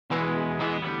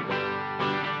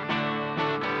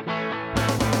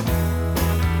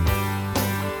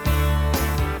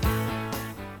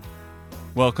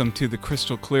Welcome to the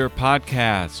Crystal Clear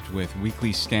Podcast with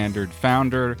Weekly Standard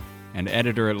founder and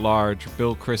editor-at-large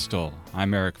Bill Crystal.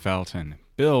 I'm Eric Felton.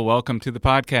 Bill, welcome to the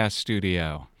podcast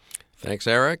studio. Thanks,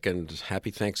 Eric, and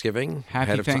happy Thanksgiving.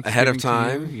 Happy Thanksgiving ahead of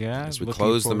time. To you. Yeah, as we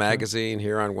close the magazine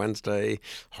here on Wednesday,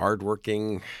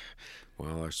 hardworking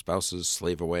while our spouses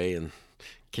slave away in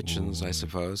kitchens, I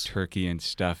suppose. Turkey and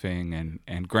stuffing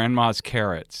and grandma's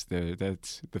carrots. The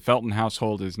Felton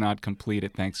household is not complete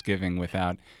at Thanksgiving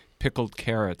without pickled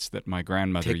carrots that my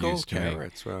grandmother used to make.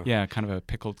 Carrots, wow. Yeah, kind of a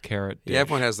pickled carrot dish. Yeah,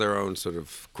 everyone has their own sort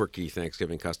of quirky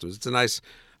Thanksgiving customs. It's a nice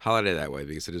holiday that way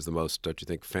because it is the most, don't you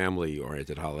think,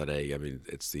 family-oriented holiday. I mean,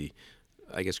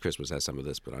 I guess Christmas has some of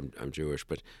this, but I'm Jewish.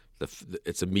 But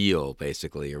it's a meal,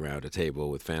 basically, around a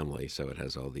table with family. So it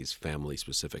has all these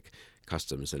family-specific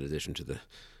customs in addition to the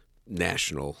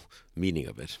national meaning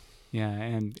of it. Yeah,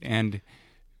 and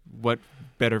what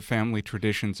better family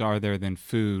traditions are there than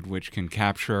food, which can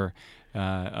capture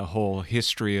a whole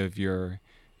history of your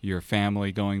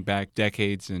family going back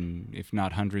decades and if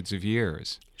not hundreds of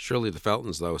years. Surely the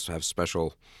Feltons, though, have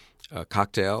special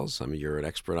cocktails. I mean, you're an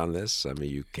expert on this. I mean,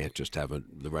 you can't just have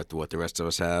what the rest of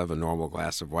us have, a normal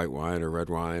glass of white wine or red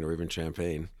wine or even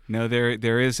champagne. No,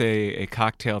 there is a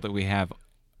cocktail that we have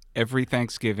every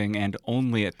Thanksgiving and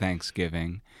only at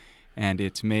Thanksgiving, and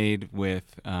it's made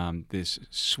with this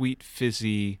sweet,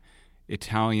 fizzy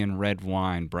Italian red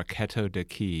wine, Bracchetto di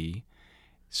Chi,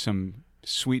 some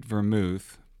sweet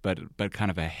vermouth, but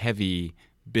kind of a heavy,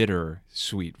 bitter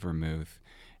sweet vermouth,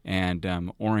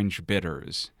 and orange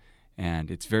bitters.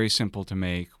 And it's very simple to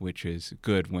make, which is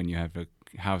good when you have a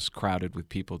house crowded with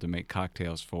people to make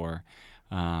cocktails for,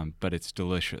 but it's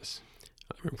delicious.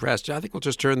 I'm impressed. I think we'll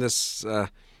just turn this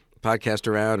podcast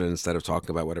around, and instead of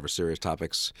talking about whatever serious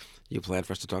topics you plan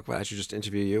for us to talk about, I should just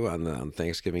interview you on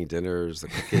Thanksgiving dinners, the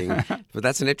cooking. But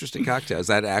that's an interesting cocktail. Is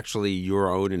that actually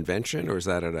your own invention, or is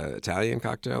that an Italian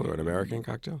cocktail or an American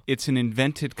cocktail? It's an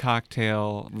invented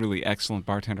cocktail, really excellent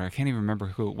bartender. I can't even remember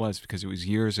who it was because it was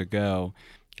years ago.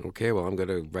 Okay, well, I'm going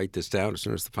to write this down as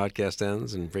soon as the podcast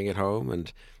ends and bring it home.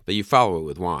 But you follow it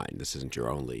with wine. This isn't your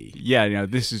only... Yeah,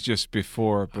 this is just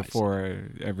before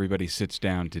everybody sits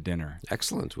down to dinner.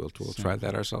 Excellent. We'll try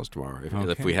that ourselves tomorrow.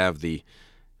 If we have the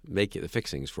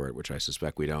fixings for it, which I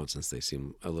suspect we don't, since they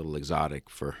seem a little exotic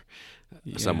for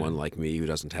someone like me who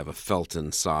doesn't have a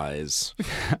Felton size,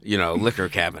 liquor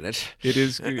cabinet. It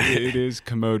is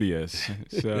commodious.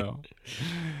 So...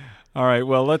 All right.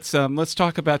 Well, let's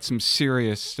talk about some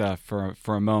serious stuff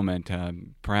for a moment.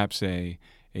 Perhaps a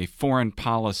foreign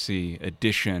policy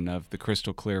edition of the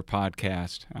Crystal Clear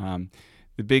podcast.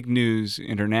 The big news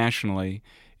internationally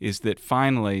is that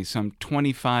finally, some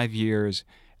 25 years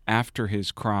after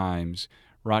his crimes,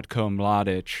 Ratko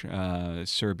Mladic, a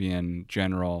Serbian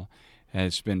general,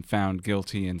 has been found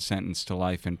guilty and sentenced to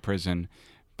life in prison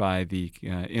by the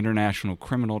International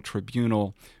Criminal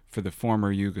Tribunal for the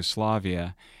former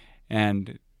Yugoslavia.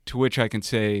 And to which I can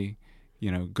say,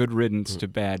 good riddance to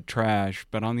bad trash.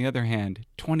 But on the other hand,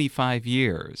 25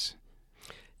 years.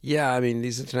 Yeah, I mean,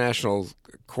 these international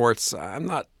courts, I'm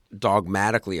not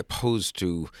dogmatically opposed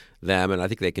to them, and I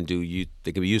think they can be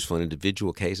useful in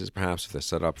individual cases, perhaps if they're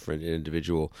set up for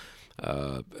individual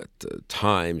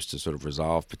times to sort of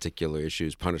resolve particular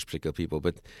issues, punish particular people.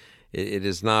 But it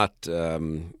is not,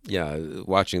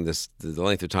 watching this, the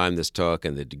length of time this took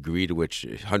and the degree to which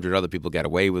 100 other people got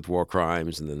away with war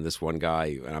crimes, and then this one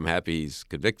guy, and I'm happy he's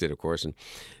convicted, of course, and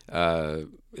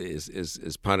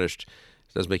is punished.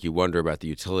 It does make you wonder about the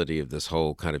utility of this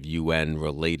whole kind of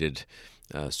UN-related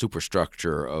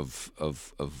superstructure of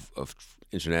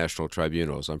international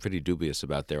tribunals. I'm pretty dubious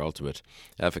about their ultimate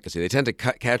efficacy. They tend to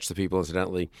catch the people,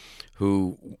 incidentally,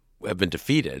 who have been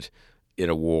defeated in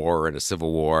a war, in a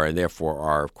civil war, and therefore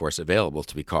are, of course, available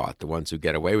to be caught. The ones who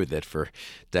get away with it for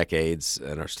decades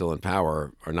and are still in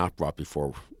power are not brought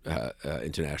before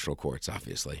international courts,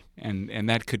 obviously. And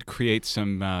that could create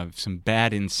some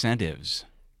bad incentives.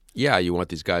 Yeah, you want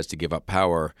these guys to give up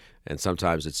power, and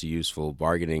sometimes it's a useful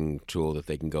bargaining tool that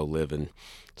they can go live in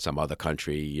some other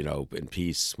country, in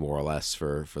peace, more or less,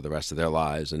 for the rest of their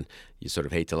lives. And you sort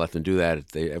of hate to let them do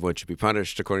that. Everyone should be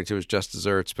punished according to his just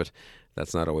deserts, but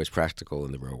that's not always practical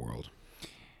in the real world.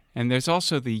 And there's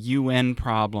also the UN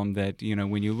problem that,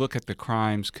 when you look at the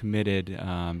crimes committed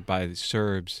by the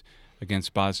Serbs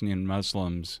against Bosnian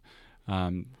Muslims,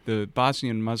 the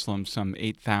Bosnian Muslims, some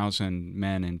 8,000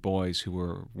 men and boys who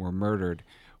were murdered,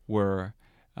 were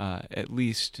at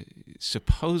least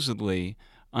supposedly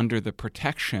under the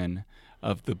protection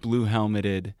of the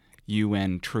blue-helmeted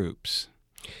UN troops.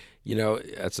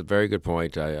 That's a very good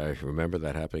point. I remember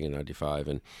that happening in 95.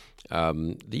 And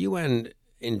the UN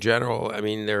in general, I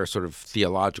mean, there are sort of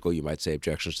theological, you might say,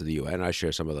 objections to the UN. I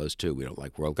share some of those too. We don't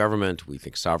like world government. We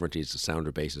think sovereignty is a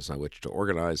sounder basis on which to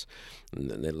organize, and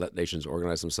they let nations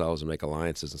organize themselves and make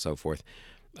alliances and so forth.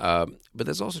 But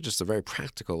there's also just a very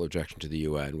practical objection to the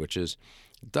UN, which is,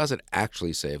 does it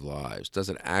actually save lives? Does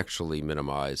it actually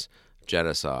minimize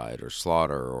genocide or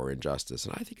slaughter or injustice?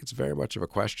 And I think it's very much of a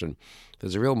question.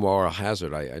 There's a real moral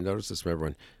hazard. I noticed this, remember,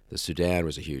 when the Sudan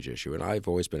was a huge issue, and I've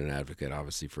always been an advocate,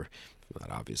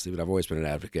 but I've always been an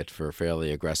advocate for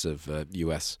fairly aggressive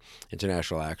U.S.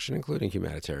 international action, including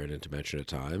humanitarian intervention at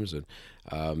times.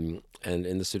 And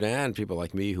in the Sudan, people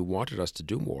like me who wanted us to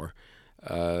do more,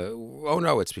 oh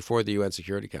no, it's before the UN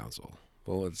Security Council.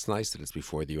 Well, it's nice that it's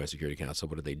before the UN Security Council,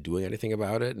 but are they doing anything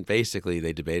about it? And basically,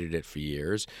 they debated it for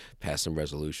years, passed some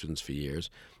resolutions for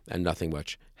years, and nothing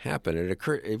much happened. And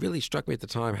it really struck me at the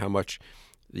time how much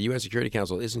the UN Security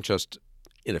Council isn't just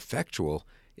ineffectual,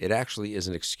 it actually is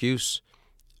an excuse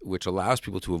which allows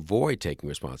people to avoid taking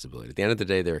responsibility. At the end of the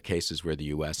day, there are cases where the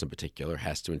U.S. in particular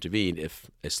has to intervene if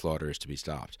a slaughter is to be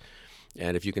stopped.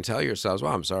 And if you can tell yourselves,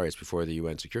 well, I'm sorry, it's before the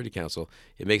UN Security Council,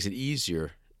 it makes it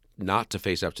easier not to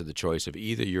face up to the choice of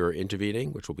either you're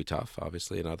intervening, which will be tough,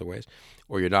 obviously, in other ways,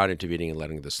 or you're not intervening and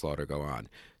letting the slaughter go on.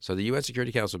 So the UN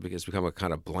Security Council has become a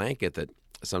kind of blanket that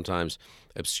sometimes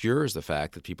obscures the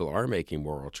fact that people are making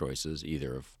moral choices,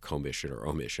 either of commission or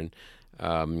omission,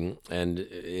 and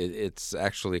it's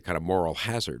actually a kind of moral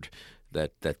hazard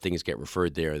that things get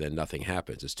referred there and then nothing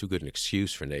happens. It's too good an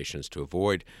excuse for nations to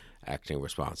avoid acting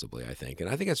responsibly, I think. And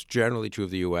I think that's generally true of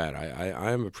the UN.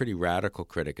 I am a pretty radical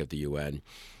critic of the UN.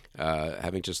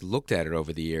 Having just looked at it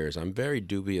over the years, I'm very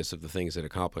dubious of the things it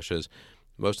accomplishes.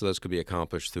 Most of those could be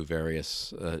accomplished through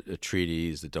various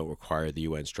treaties that don't require the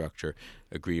UN structure,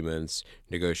 agreements,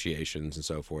 negotiations, and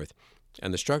so forth.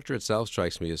 And the structure itself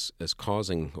strikes me as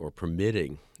causing or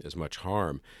permitting as much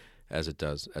harm as it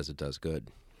does good.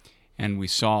 And we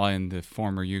saw in the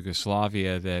former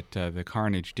Yugoslavia that the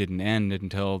carnage didn't end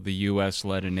until the U.S.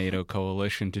 led a NATO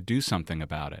coalition to do something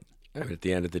about it. At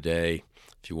the end of the day,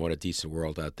 if you want a decent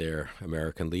world out there,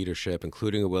 American leadership,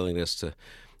 including a willingness to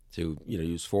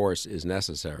use force, is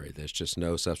necessary. There's just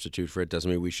no substitute for it. Doesn't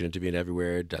mean we should intervene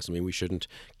everywhere. It doesn't mean we shouldn't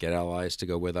get allies to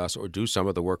go with us or do some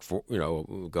of the work for,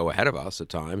 go ahead of us at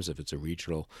times if it's a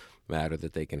regional matter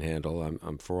that they can handle.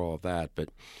 I'm for all of that, but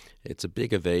it's a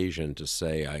big evasion to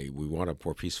say we want a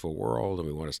more peaceful world and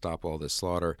we want to stop all this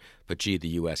slaughter, but gee, the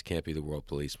U.S. can't be the world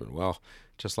policeman. Well,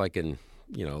 just like in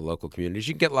local communities,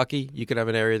 you can get lucky. You could have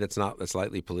an area that's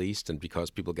lightly policed, and because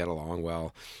people get along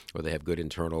well, or they have good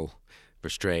internal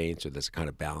restraints, or there's a kind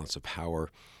of balance of power,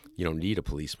 you don't need a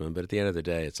policeman. But at the end of the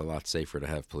day, it's a lot safer to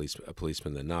have a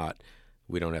policeman than not.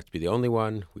 We don't have to be the only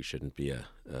one. We shouldn't be a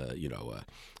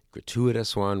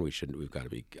gratuitous one. We've got to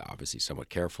be obviously somewhat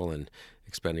careful in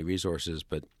expending resources.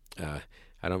 But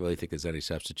I don't really think there's any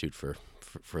substitute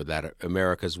for that.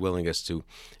 America's willingness to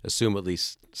assume at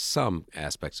least some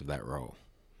aspects of that role.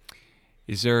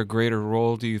 Is there a greater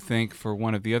role, do you think, for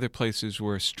one of the other places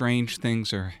where strange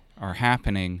things are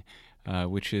happening,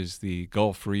 which is the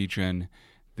Gulf region,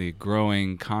 the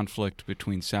growing conflict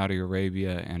between Saudi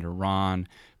Arabia and Iran,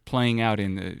 playing out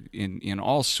in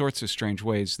all sorts of strange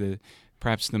ways?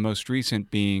 Perhaps the most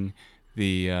recent being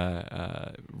the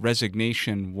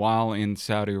resignation while in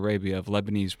Saudi Arabia of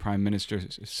Lebanese Prime Minister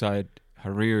Saad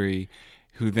Hariri,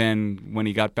 who then, when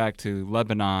he got back to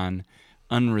Lebanon,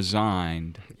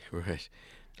 unresigned. Right.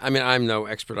 I mean, I'm no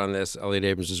expert on this. Elliot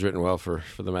Abrams has written well for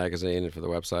the magazine and for the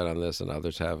website on this, and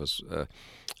others have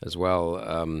as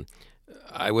well.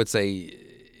 I would say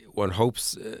one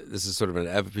hopes this is sort of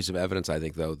a piece of evidence, I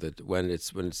think, though, that when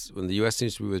the U.S.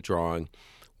 seems to be withdrawing,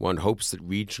 one hopes that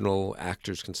regional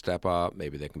actors can step up.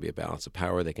 Maybe there can be a balance of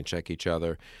power. They can check each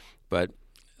other, but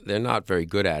they're not very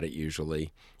good at it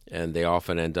usually, and they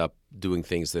often end up doing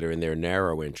things that are in their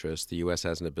narrow interest. The U.S.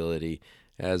 has an ability,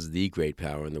 as the great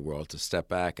power in the world, to step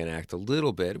back and act a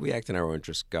little bit. We act in our own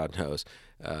interest, God knows,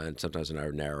 and sometimes in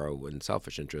our narrow and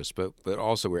selfish interests. But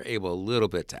also we're able a little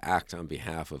bit to act on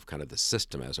behalf of kind of the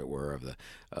system, as it were,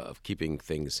 of keeping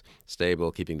things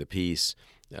stable, keeping the peace,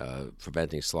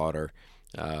 preventing slaughter.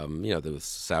 The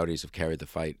Saudis have carried the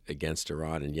fight against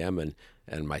Iran and Yemen,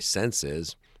 and my sense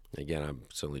is, again, I'm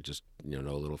certainly just know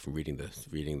a little from reading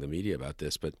the media about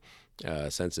this, but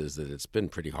sense is that it's been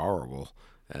pretty horrible.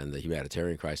 And the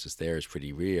humanitarian crisis there is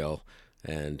pretty real.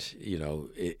 And,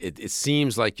 it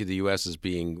seems like the U.S. is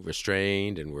being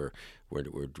restrained and we're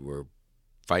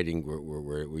fighting,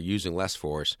 we're using less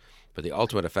force. But the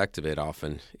ultimate effect of it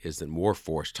often is that more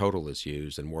force total is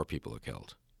used and more people are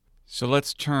killed. So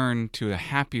let's turn to a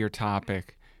happier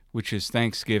topic, which is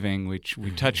Thanksgiving, which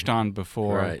we touched on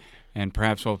before. Right. And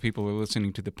perhaps while people are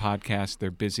listening to the podcast,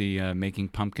 they're busy making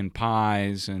pumpkin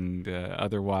pies and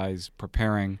otherwise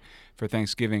preparing for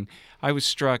Thanksgiving. I was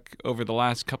struck over the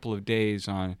last couple of days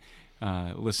on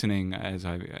listening, as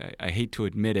I hate to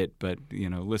admit it, but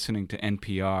listening to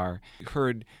NPR,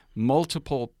 heard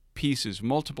multiple pieces,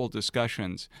 multiple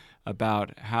discussions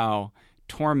about how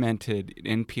tormented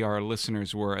NPR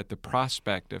listeners were at the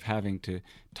prospect of having to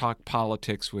talk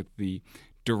politics with the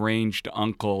deranged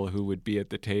uncle who would be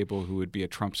at the table, who would be a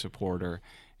Trump supporter,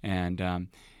 and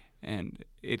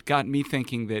it got me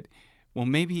thinking that, well,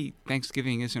 maybe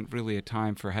Thanksgiving isn't really a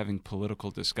time for having political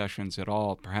discussions at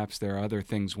all. Perhaps there are other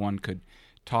things one could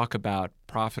talk about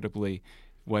profitably,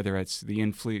 whether it's the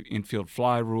infield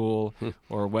fly rule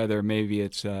or whether maybe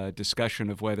it's a discussion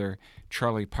of whether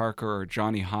Charlie Parker or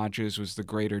Johnny Hodges was the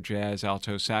greater jazz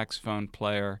alto saxophone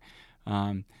player,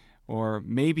 or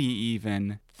maybe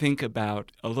even think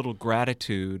about a little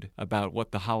gratitude about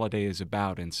what the holiday is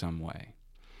about in some way.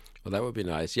 Well, that would be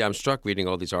nice. Yeah, I'm struck reading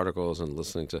all these articles and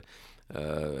listening to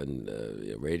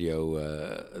radio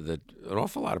that an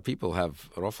awful lot of people have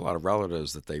an awful lot of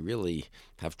relatives that they really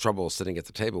have trouble sitting at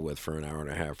the table with for an hour and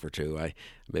a half or two.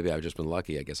 Maybe I've just been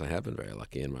lucky. I guess I have been very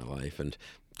lucky in my life and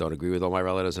don't agree with all my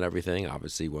relatives and everything.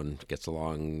 Obviously, one gets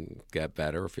along, get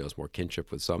better, feels more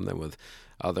kinship with some than with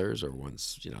others, or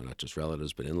one's, not just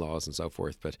relatives, but in-laws and so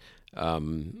forth. But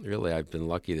really, I've been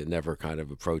lucky to never kind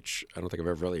of I don't think I've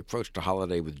ever really approached a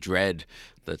holiday with dread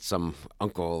that some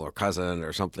uncle or cousin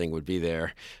or something would be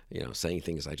there, saying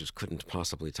things I just couldn't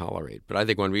possibly tolerate. But I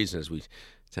think one reason is we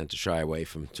tend to shy away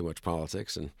from too much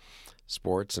politics and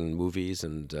sports and movies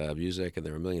and music, and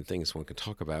there are a million things one can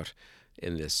talk about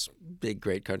in this big,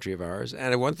 great country of ours.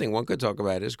 And one thing one could talk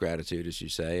about is gratitude, as you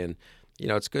say. And,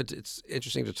 it's good. It's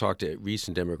interesting to talk to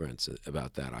recent immigrants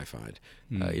about that, I find.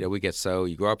 We get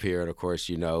you grow up here, and of course,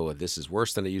 this is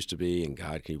worse than it used to be. And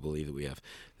God, can you believe that we have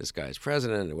this guy as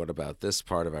president? And what about this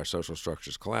part of our social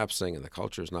structures collapsing and the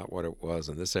culture is not what it was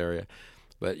in this area?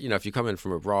 But, if you come in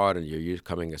from abroad and you're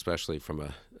coming especially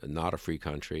from not a free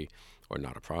country or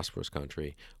not a prosperous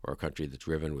country or a country that's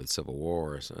riven with civil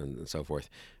wars and so forth,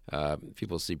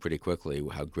 people see pretty quickly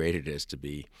how great it is to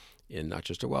be in not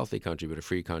just a wealthy country, but a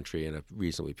free country and a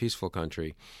reasonably peaceful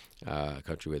country, a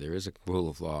country where there is a rule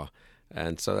of law.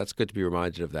 And so that's good to be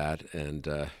reminded of that. And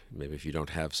maybe if you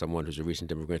don't have someone who's a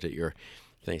recent immigrant at your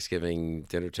Thanksgiving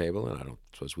dinner table, and I don't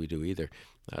suppose we do either,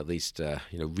 at least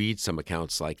read some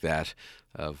accounts like that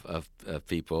of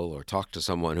people, or talk to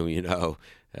someone who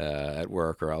at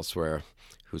work or elsewhere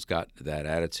who's got that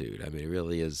attitude. I mean, it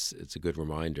really is. It's a good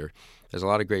reminder. There's a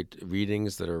lot of great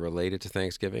readings that are related to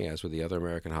Thanksgiving, as with the other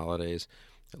American holidays.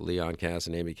 Leon Cass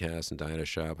and Amy Cass and Diana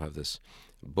Schaub have this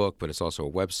book, but it's also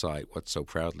a website, What So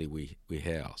Proudly We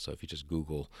Hail. So if you just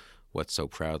Google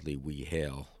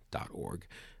whatsoproudlywehail.org,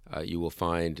 you will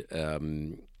find a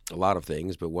lot of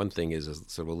things, but one thing is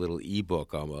sort of a little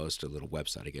ebook almost, a little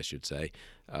website, I guess you'd say,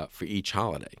 for each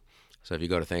holiday. So if you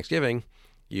go to Thanksgiving,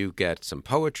 you get some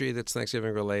poetry that's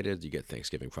Thanksgiving related. You get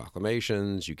Thanksgiving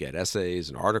proclamations. You get essays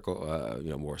and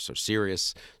more sort of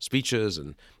serious speeches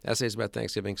and essays about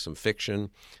Thanksgiving. Some fiction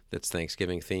that's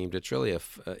Thanksgiving themed. It's really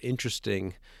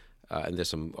interesting, and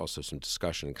there's also some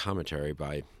discussion and commentary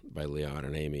by Leon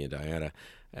and Amy and Diana.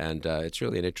 And it's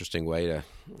really an interesting way to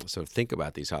sort of think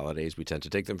about these holidays. We tend to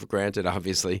take them for granted,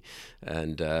 obviously,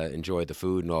 and enjoy the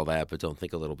food and all that, but don't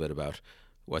think a little bit about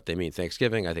what they mean.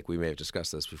 Thanksgiving, I think we may have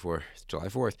discussed this before, July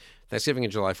 4th. Thanksgiving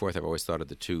and July 4th, I've always thought of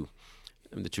the two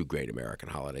great American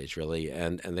holidays, really,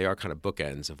 and they are kind of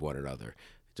bookends of one another.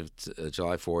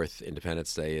 July 4th,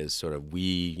 Independence Day, is sort of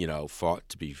fought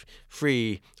to be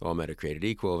free, all men are created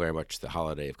equal, very much the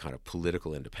holiday of kind of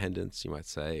political independence, you might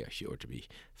say, or to be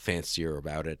fancier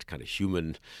about it, kind of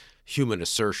human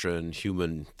assertion,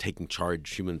 humans taking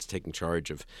charge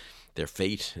of their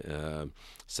fate,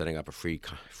 setting up a free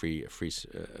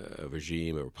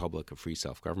regime, a republic of free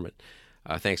self-government.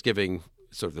 Thanksgiving,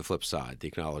 sort of the flip side, the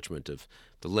acknowledgement of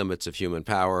the limits of human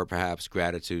power, perhaps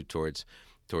gratitude towards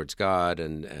God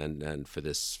and for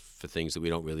things that we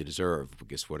don't really deserve,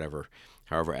 because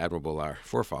however admirable our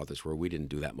forefathers were, we didn't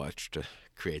do that much to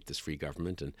create this free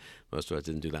government, and most of us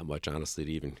didn't do that much, honestly,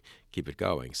 to even keep it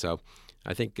going. So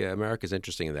I think America's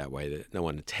interesting in that way, that no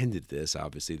one intended this.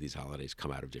 Obviously, these holidays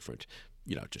come out of different,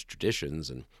 just traditions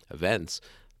and events.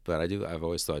 But I've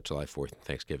always thought July 4th and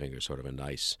Thanksgiving are sort of a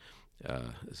nice,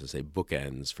 as I say,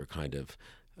 bookends for kind of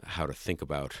how to think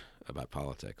about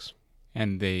politics.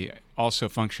 And they also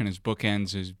function as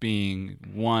bookends, as being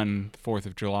one, 4th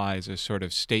of July is a sort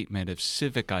of statement of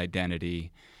civic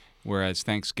identity, whereas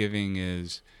Thanksgiving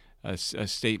is a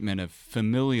statement of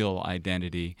familial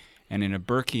identity. And in a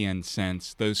Burkean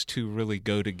sense, those two really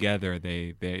go together.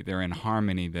 They're in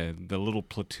harmony. The little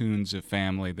platoons of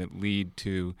family that lead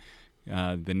to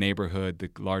the neighborhood, the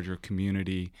larger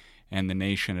community, and the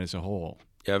nation as a whole.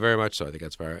 Yeah, very much so. I think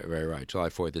that's very, very right. July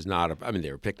 4th is not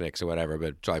there were picnics or whatever,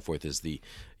 but July 4th is the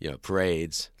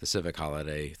parades, the civic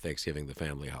holiday, Thanksgiving, the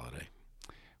family holiday.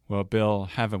 Well, Bill,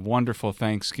 have a wonderful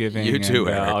Thanksgiving. You too,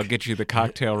 and, Eric. I'll get you the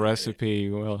cocktail recipe.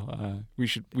 Well, we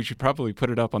should probably put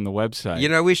it up on the website.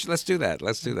 Let's do that.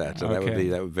 So Okay.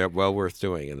 that would be well worth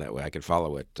doing, and that way I can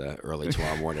follow it early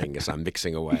tomorrow morning as I'm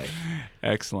mixing away.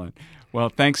 Excellent. Well,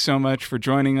 thanks so much for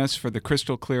joining us for the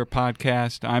Crystal Clear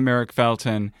podcast. I'm Eric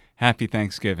Felton. Happy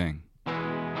Thanksgiving.